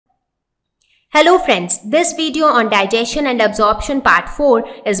Hello friends, this video on digestion and absorption part 4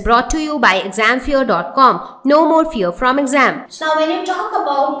 is brought to you by examfear.com. No more fear from exam. Now when you talk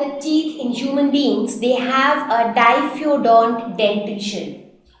about the teeth in human beings, they have a diphyodont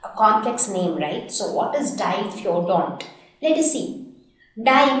dentition. A complex name, right? So what is diphyodont? Let us see.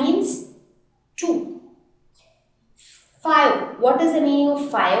 Di means 2. Phio. What is the meaning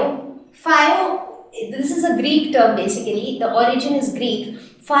of phio? Phio, this is a Greek term basically. The origin is Greek.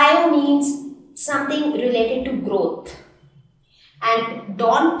 Phio means something related to growth, and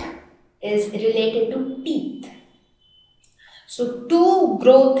don't is related to teeth. So two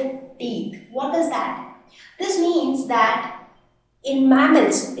growth teeth. What is that? This means that in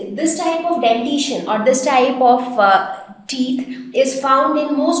mammals, this type of dentition or this type of teeth is found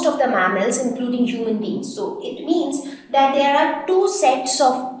in most of the mammals, including human beings. So it means that there are two sets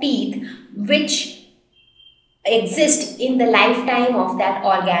of teeth which exist in the lifetime of that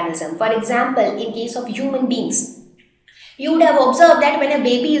organism. For example, in case of human beings, you would have observed that when a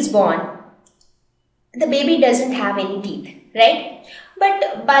baby is born, the baby doesn't have any teeth, right?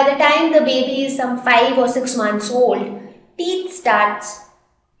 But by the time the baby is some 5 or 6 months old, teeth starts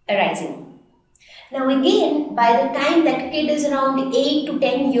arising. Now again, by the time that kid is around 8 to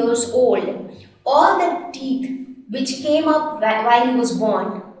 10 years old, all the teeth which came up while he was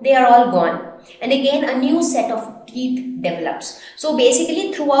born, they are all gone. And again, a new set of teeth develops. So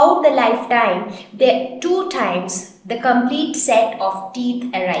basically, throughout the lifetime, there 2 times the complete set of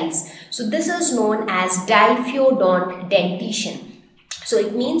teeth arise. So this is known as diphyodont dentition. So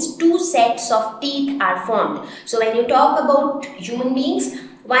it means 2 sets of teeth are formed. So when you talk about human beings,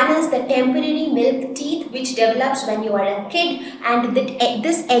 one is the temporary milk teeth which develops when you are a kid, and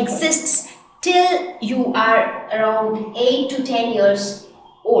this exists till you are around 8 to 10 years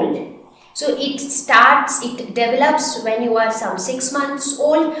old. So it develops when you are some 6 months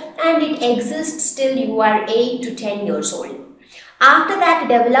old, and it exists till you are 8 to 10 years old. After that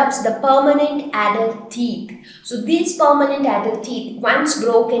develops the permanent adult teeth. So these permanent adult teeth, once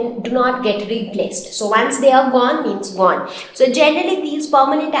broken, do not get replaced. So once they are gone, means gone. So generally these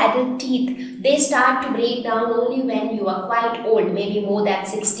permanent adult teeth, they start to break down only when you are quite old, maybe more than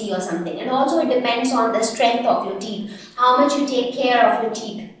 60 or something. And also it depends on the strength of your teeth, how much you take care of your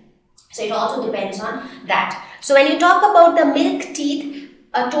teeth. So it also depends on that. So when you talk about the milk teeth,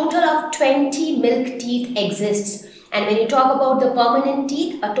 a total of 20 milk teeth exists. And when you talk about the permanent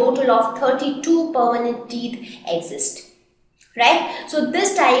teeth, a total of 32 permanent teeth exist. Right? So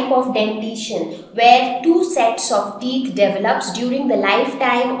this type of dentition, where 2 sets of teeth develops during the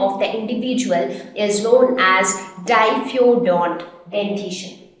lifetime of the individual, is known as diphyodont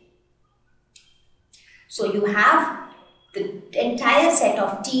dentition. So you have the entire set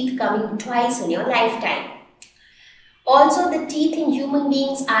of teeth coming twice in your lifetime. Also, the teeth in human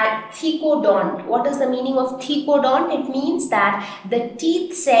beings are thecodont. What is the meaning of thecodont? It means that the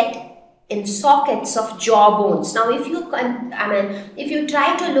teeth set in sockets of jaw bones. Now, if you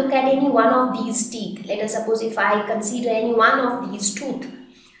try to look at any one of these teeth, let us suppose if I consider any one of these tooth,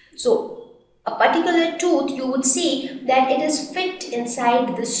 so a particular tooth, you would see that it is fit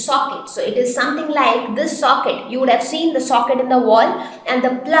inside this socket. So it is something like this socket. You would have seen the socket in the wall, and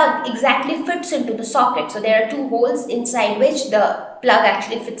the plug exactly fits into the socket. So there are 2 holes inside which the plug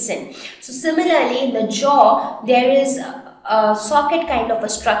actually fits in. So similarly, in the jaw, there is a socket kind of a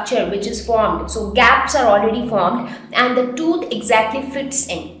structure which is formed. So gaps are already formed, and the tooth exactly fits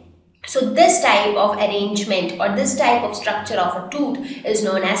in. So this type of arrangement or this type of structure of a tooth is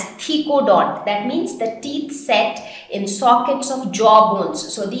known as thecodont. That means the teeth set in sockets of jaw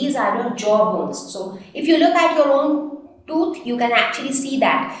bones. So these are your jaw bones. So if you look at your own tooth, you can actually see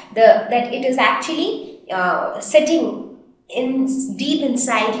that it is actually sitting deep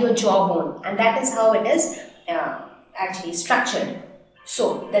inside your jawbone, and that is how it is actually structured.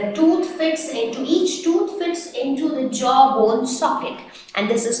 So the each tooth fits into the jawbone socket, and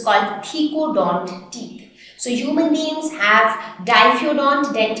this is called thecodont teeth. So human beings have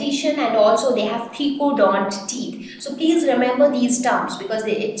diphyodont dentition, and also they have thecodont teeth. So please remember these terms because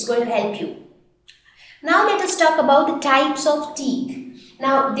it's going to help you. Now let us talk about the types of teeth.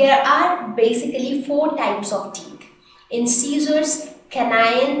 Now there are basically 4 types of teeth: incisors,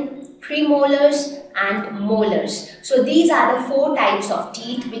 canine, premolars, and molars. So these are the 4 types of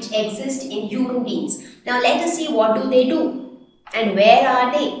teeth which exist in human beings. Now let us see what do they do and where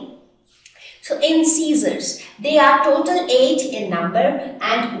are they. So incisors, they are total 8 in number,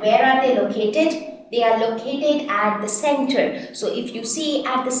 and where are they located? They are located at the center. So if you see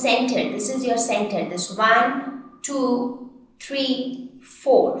at the center, this is your center, this 1, 2, 3,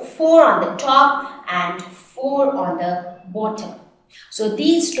 4. 4 on the top and 4 on the bottom. So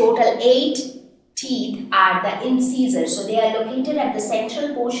these total 8 teeth are the incisors. So they are located at the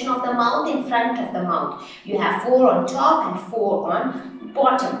central portion of the mouth, in front of the mouth. You have 4 on top and 4 on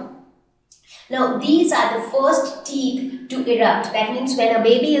bottom. Now these are the first teeth to erupt. That means when a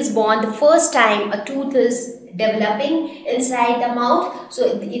baby is born, the first time a tooth is developing inside the mouth, so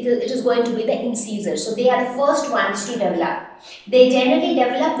it is going to be the incisors. So they are the first ones to develop. They generally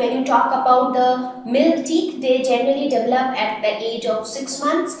develop, when you talk about the milk teeth, they generally develop at the age of 6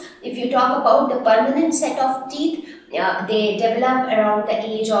 months. If you talk about the permanent set of teeth, they develop around the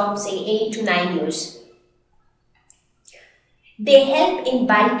age of say 8 to 9 years. They help in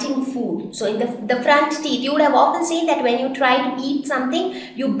biting food. So in the front teeth, you would have often seen that when you try to eat something,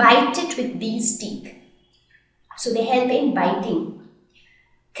 you bite it with these teeth. So they help in biting.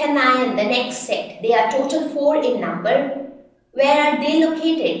 Canine, the next set, they are total 4 in number. Where are they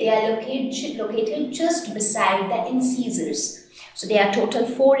located? They are located just beside the incisors. So they are total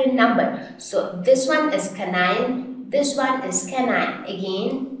 4 in number. So this one is canine, this one is canine.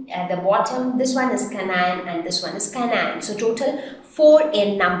 Again, at the bottom, this one is canine and this one is canine. So total 4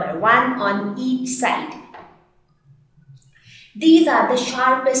 in number, 1 on each side. These are the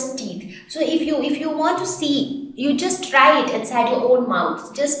sharpest teeth. So if you want to see, you just try it inside your own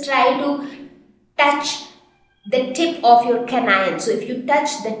mouth. Just try to touch the tip of your canine. So if you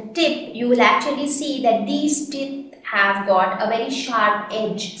touch the tip, you will actually see that these teeth have got a very sharp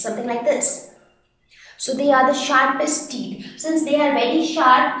edge, something like this. So they are the sharpest teeth. Since they are very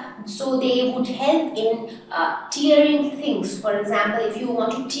sharp, so they would help in tearing things. For example, if you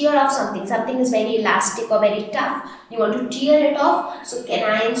want to tear off something is very elastic or very tough, you want to tear it off, so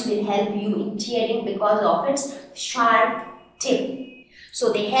canines will help you in tearing because of its sharp tip.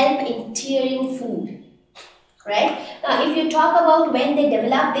 So they help in tearing food. Right? Now, if you talk about when they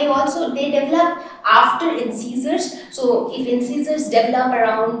develop, they develop after incisors. So if incisors develop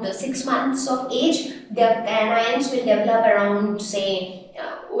around 6 months of age, the canines will develop around say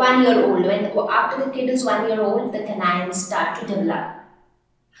 1 year old. When after the kid is 1 year old, the canines start to develop.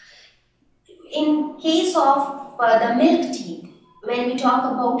 In case of the milk teeth, when we talk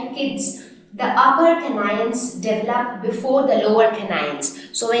about kids, the upper canines develop before the lower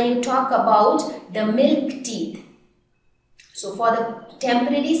canines. So when you talk about the milk teeth, so for the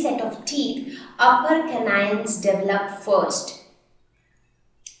temporary set of teeth, upper canines develop first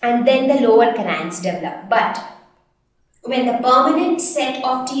and then the lower canines develop. But when the permanent set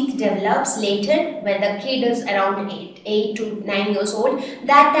of teeth develops later, when the kid is around 8 to 9 years old,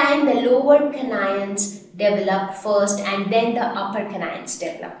 that time the lower canines develop first and then the upper canines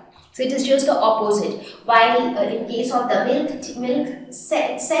develop. So it is just the opposite. While in case of the milk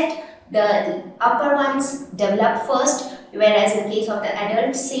set, the upper ones develop first, whereas in case of the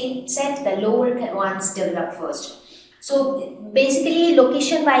adult set, the lower ones develop first. So basically,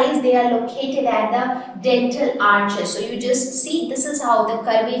 location wise, they are located at the dental arches. So you just see, this is how the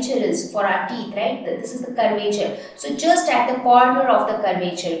curvature is for our teeth, right? This is the curvature. So just at the corner of the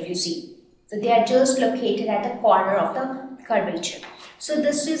curvature, if you see. So they are just located at the corner of the curvature. So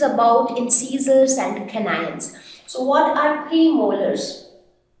this is about incisors and canines. So what are premolars?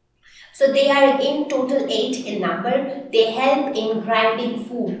 So they are again total 8 in number. They help in grinding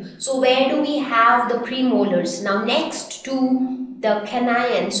food. So where do we have the premolars? Now next to the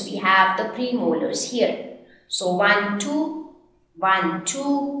canines, we have the premolars here. So 1, 2, 1,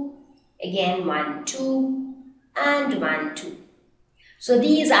 2, again 1, 2 and 1, 2. So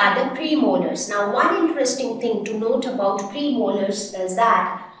these are the premolars. Now one interesting thing to note about premolars is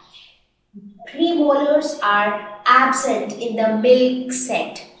that premolars are absent in the milk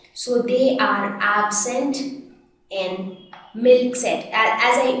set. So they are absent in milk set.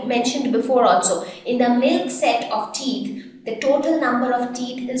 As I mentioned before also, in the milk set of teeth, the total number of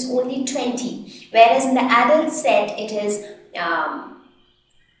teeth is only 20. Whereas in the adult set, it is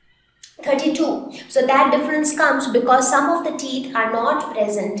 32. So that difference comes because some of the teeth are not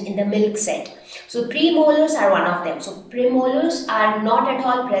present in the milk set. So premolars are one of them. So premolars are not at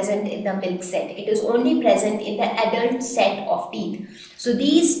all present in the milk set. It is only present in the adult set of teeth. So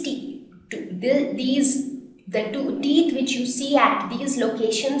these the two teeth which you see at these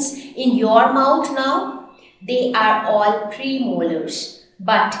locations in your mouth now, they are all premolars.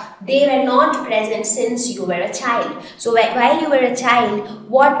 But they were not present since you were a child. So while you were a child,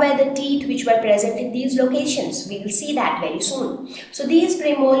 what were the teeth which were present in these locations? We will see that very soon. So these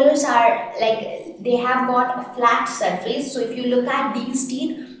premolars are like, they have got a flat surface. So if you look at these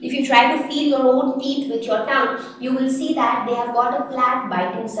teeth, if you try to feel your own teeth with your tongue, you will see that they have got a flat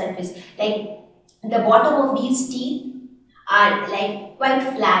biting surface. Like the bottom of these teeth are like quite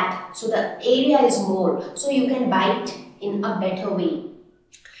flat. So the area is more. So you can bite in a better way.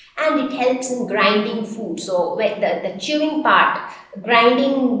 and it helps in grinding food. So the chewing part,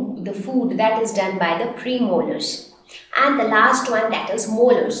 grinding the food, that is done by the premolars. And the last one, that is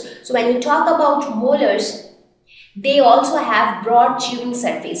molars. So when you talk about molars, they also have broad chewing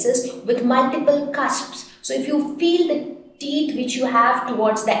surfaces with multiple cusps. So if you feel the teeth which you have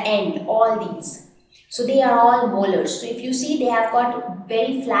towards the end, all these, so they are all molars. So if you see, they have got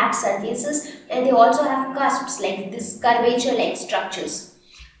very flat surfaces and they also have cusps like this curvature like structures.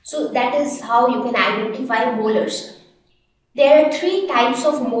 So that is how you can identify molars. There are three types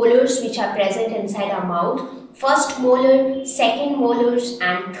of molars which are present inside our mouth. First molar, second molars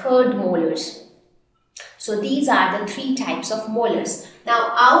and third molars. So these are the three types of molars.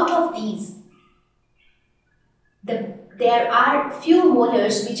 Now out of these, there are few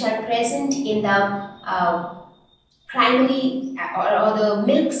molars which are present in the primary or the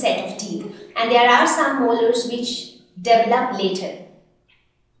milk set of teeth, and there are some molars which develop later.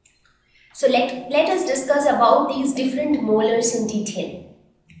 So let us discuss about these different molars in detail.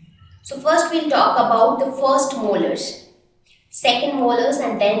 So first we'll talk about the first molars, second molars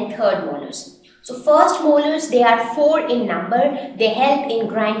and then third molars. So first molars, they are 4 in number. They help in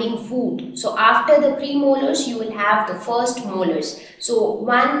grinding food. So after the premolars, you will have the first molars. So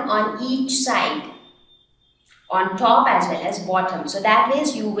one on each side, on top as well as bottom. So that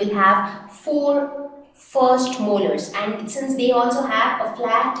means you will have 4 first molars, and since they also have a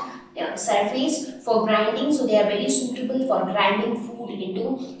flat surface for grinding, so they are very suitable for grinding food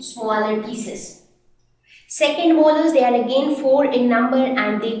into smaller pieces. Second molars, they are again 4 in number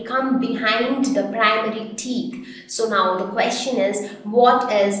and they come behind the primary teeth. So now the question is,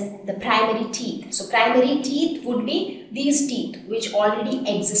 what is the primary teeth? So primary teeth would be these teeth which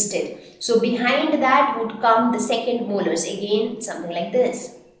already existed. So behind that would come the second molars, again something like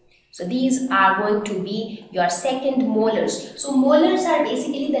this. So these are going to be your second molars. So molars are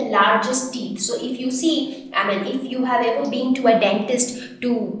basically the largest teeth. So if you see, if you have ever been to a dentist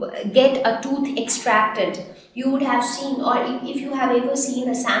to get a tooth extracted, you would have seen, or if you have ever seen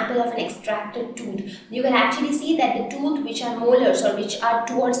a sample of an extracted tooth, you can actually see that the tooth which are molars or which are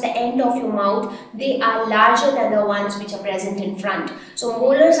towards the end of your mouth, they are larger than the ones which are present in front. So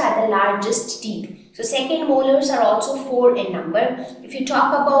molars are the largest teeth. So second molars are also 4 in number. If you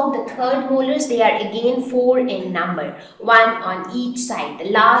talk about the third molars, they are again 4 in number, 1 on each side, the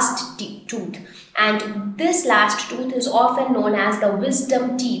last tooth. And this last tooth is often known as the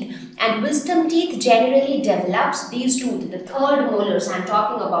wisdom teeth. And wisdom teeth generally develops, these tooth, the third molars I'm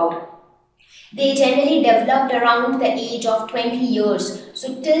talking about, they generally developed around the age of 20 years.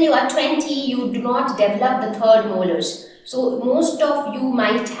 So till you are 20, you do not develop the third molars. So most of you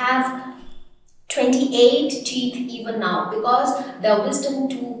might have 28 teeth even now, because the wisdom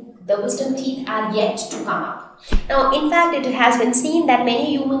teeth are yet to come up. Now, in fact, it has been seen that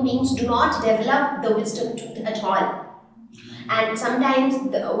many human beings do not develop the wisdom tooth at all. And sometimes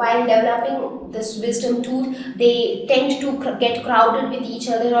while developing this wisdom tooth, they tend to get crowded with each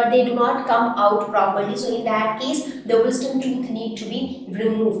other, or they do not come out properly. So in that case, the wisdom tooth need to be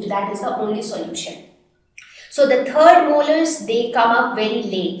removed. That is the only solution. So the third molars, they come up very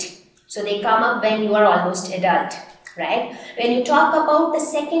late. So they come up when you are almost adult, right? When you talk about the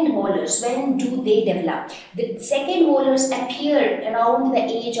second molars, when do they develop? The second molars appear around the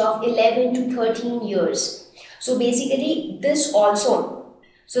age of 11 to 13 years. So basically this also,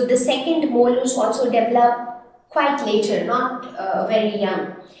 so the second molars also develop quite later, not very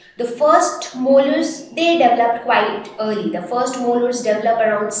young. The first molars, they developed quite early. The first molars develop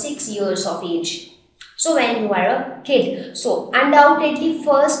around 6 years of age. So when you are a kid, so undoubtedly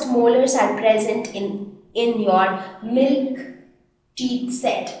first molars are present in your milk teeth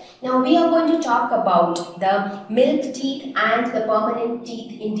set. Now we are going to talk about the milk teeth and the permanent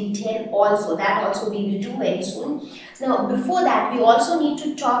teeth in detail also. That also we will do very soon. Now before that, we also need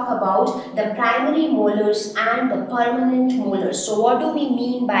to talk about the primary molars and the permanent molars. So what do we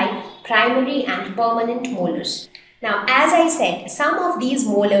mean by primary and permanent molars? Now as I said, some of these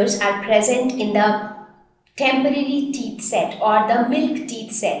molars are present in the temporary teeth set or the milk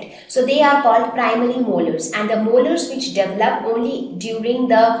teeth set. So they are called primary molars, and the molars which develop only during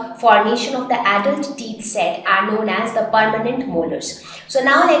the formation of the adult teeth set are known as the permanent molars. So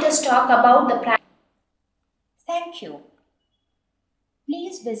now let us talk about the primary. Thank you.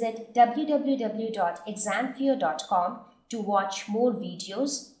 Please visit www.examfear.com to watch more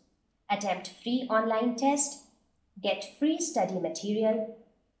videos, attempt free online test, get free study material,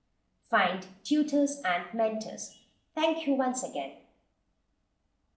 find tutors and mentors. Thank you once again.